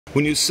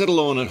When you sit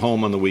alone at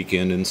home on the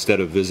weekend instead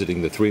of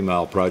visiting the 3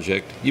 Mile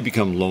Project, you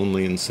become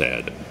lonely and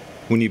sad.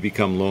 When you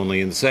become lonely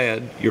and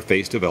sad, your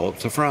face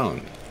develops a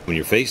frown. When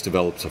your face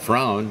develops a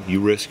frown, you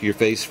risk your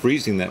face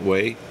freezing that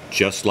way,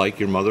 just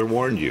like your mother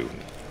warned you.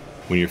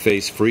 When your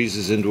face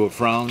freezes into a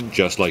frown,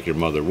 just like your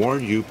mother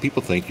warned you,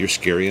 people think you're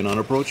scary and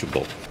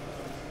unapproachable.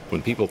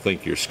 When people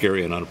think you're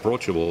scary and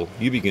unapproachable,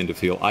 you begin to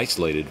feel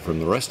isolated from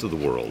the rest of the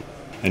world.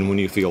 And when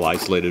you feel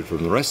isolated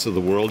from the rest of the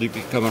world, you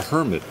become a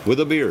hermit with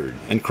a beard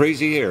and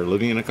crazy hair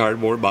living in a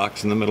cardboard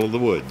box in the middle of the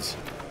woods.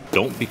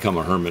 Don't become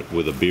a hermit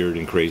with a beard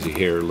and crazy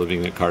hair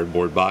living in a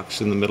cardboard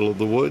box in the middle of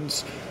the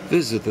woods.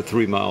 Visit the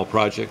 3 Mile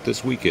Project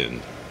this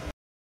weekend.